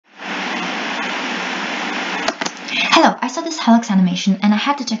Hello, I saw this helix animation and I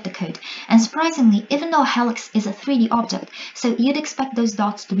had to check the code. And surprisingly, even though helix is a 3D object, so you'd expect those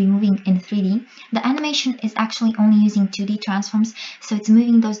dots to be moving in 3D, the animation is actually only using 2D transforms, so it's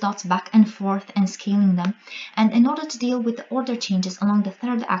moving those dots back and forth and scaling them. And in order to deal with the order changes along the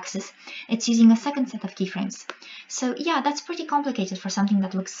third axis, it's using a second set of keyframes. So yeah, that's pretty complicated for something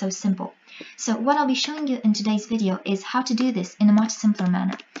that looks so simple. So what I'll be showing you in today's video is how to do this in a much simpler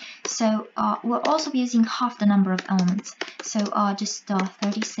manner. So we'll also be using half the number of elements, so just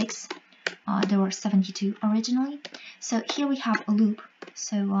 36. There were 72 originally. So here we have a loop,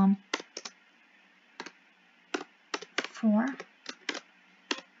 so for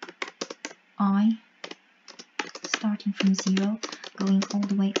I starting from 0 going all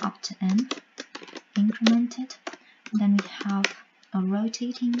the way up to n, incremented. Then we have a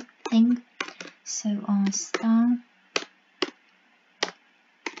rotating thing, so style.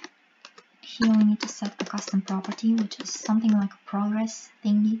 Here we need to set a custom property, which is something like a progress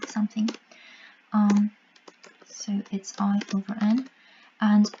thingy, something. So it's I over n,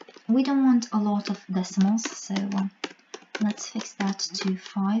 and we don't want a lot of decimals, so let's fix that to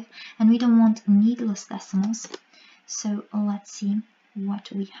 5, and we don't want needless decimals, so let's see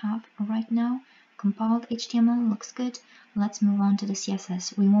what we have right now. Compiled HTML looks good. Let's move on to the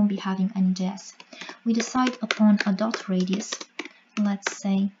CSS. We won't be having any JS. We decide upon a dot radius, let's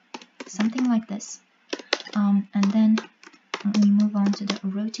say something like this, and then we move on to the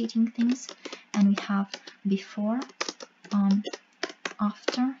rotating things, and we have before,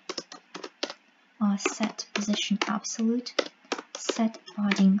 after, set position absolute, set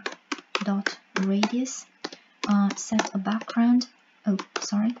padding dot radius, set a background,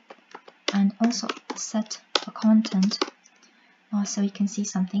 and also set a content, so you can see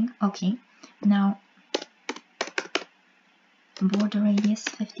something. Okay, now border radius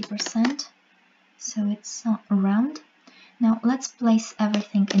 50%, so it's round. Now let's place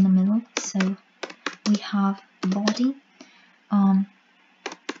everything in the middle, so we have body,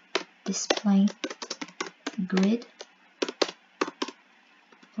 display grid,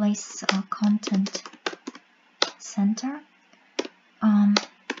 place content center,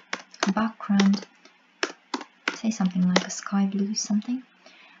 background, say something like a sky blue something.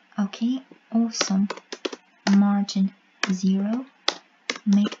 Okay, awesome, margin 0,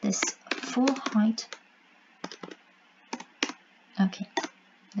 make this full height. Okay,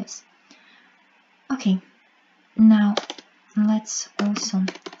 this. Okay, now let's also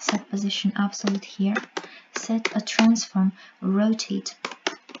set position absolute here, set a transform rotate,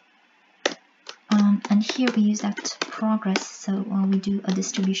 and here we use that progress, so we do a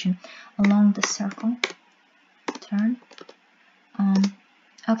distribution along the circle, turn.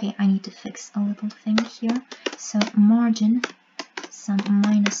 Okay, I need to fix a little thing here, so margin some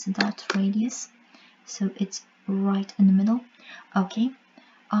minus dot radius, so it's right in the middle. Okay,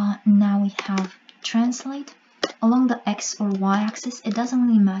 now we have translate along the x or y axis. It doesn't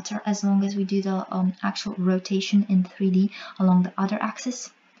really matter as long as we do the actual rotation in 3D along the other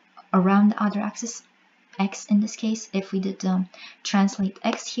axis, around the other axis, x in this case. If we did translate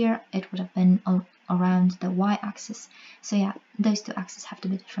x here, it would have been around the y axis. So yeah, those two axes have to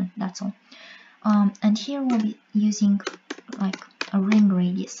be different, that's all. And here we'll be using like a ring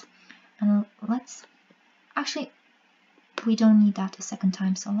radius, and let's actually, we don't need that a second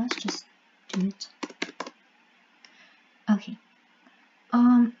time, so let's just do it. Okay,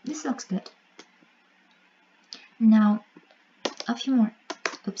 this looks good. Now a few more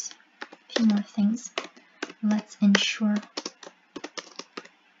things. Let's ensure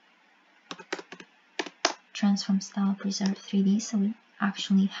transform style preserve 3D, so we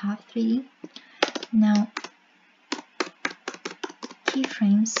actually have 3D. Now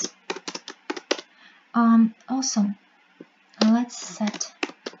keyframes, also let's set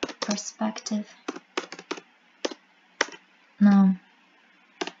perspective now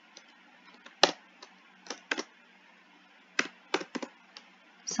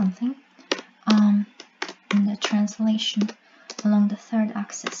something, in the translation along the third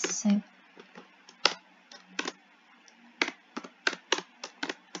axis, so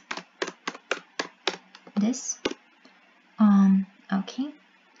this. Okay,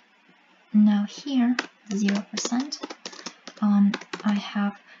 now here 0%, I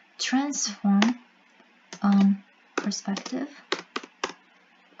have transform perspective,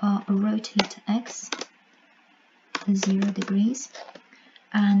 rotate x 0 degrees,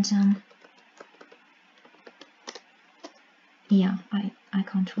 and yeah, I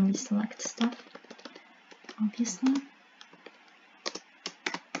can't really select stuff, obviously.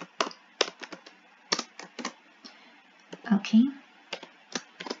 Okay,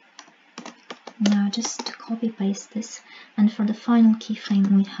 Now just copy paste this, and for the final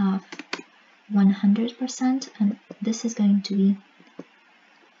keyframe we have 100%, and this is going to be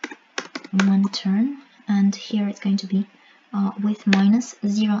one turn, and here it's going to be with minus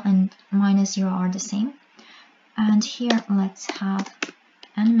 0 and minus 0 are the same. And here let's have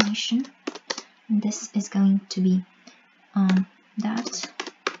animation. This is going to be that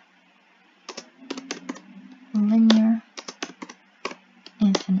linear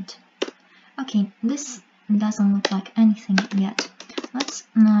infinite. Okay, this doesn't look like anything yet. Let's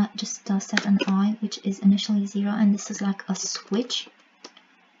just set an I, which is initially 0, and this is like a switch.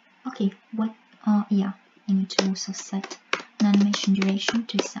 Okay, what? Yeah, I need to also set an animation duration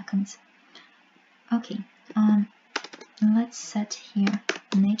 2 seconds. Okay, let's set here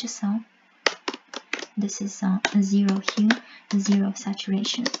an HSL. This is 0 hue, 0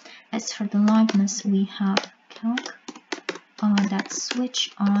 saturation. As for the lightness, we have calc that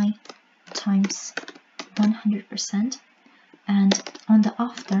switch I times 100%, and on the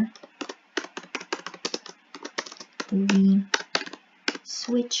after we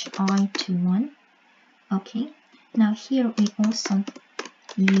switch I to 1. Okay, now here we also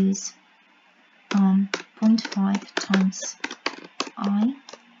use 0.5 times I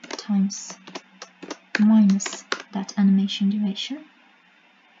times minus that animation duration.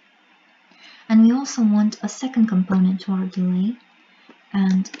 And we also want a second component to our delay,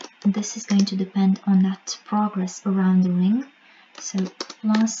 and this is going to depend on that progress around the ring. So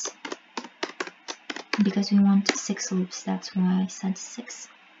plus, because we want 6 loops, that's why I said 6.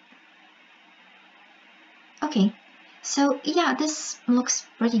 Okay, so yeah, this looks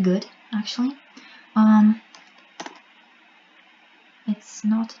pretty good actually. It's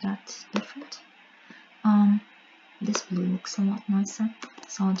not that different. This blue looks a lot nicer,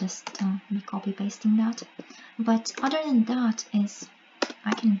 so I'll just be copy pasting that. But other than that is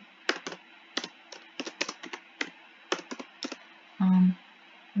I can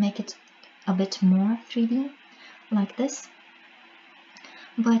make it a bit more 3D like this.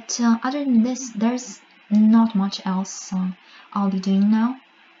 But other than this, there's not much else I'll be doing now.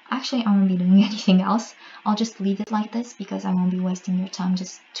 Actually, I won't be doing anything else. I'll just leave it like this because I won't be wasting your time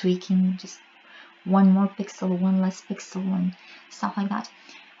just tweaking just one more pixel, one less pixel, and stuff like that.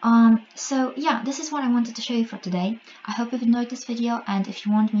 So yeah, this is what I wanted to show you for today. I hope you've enjoyed this video, and if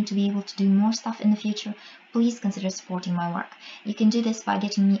you want me to be able to do more stuff in the future, please consider supporting my work. You can do this by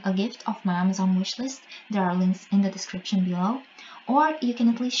getting me a gift off my Amazon wishlist. There are links in the description below. Or you can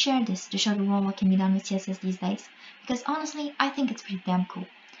at least share this to show the world what can be done with CSS these days, because honestly, I think it's pretty damn cool.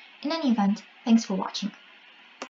 In any event, thanks for watching.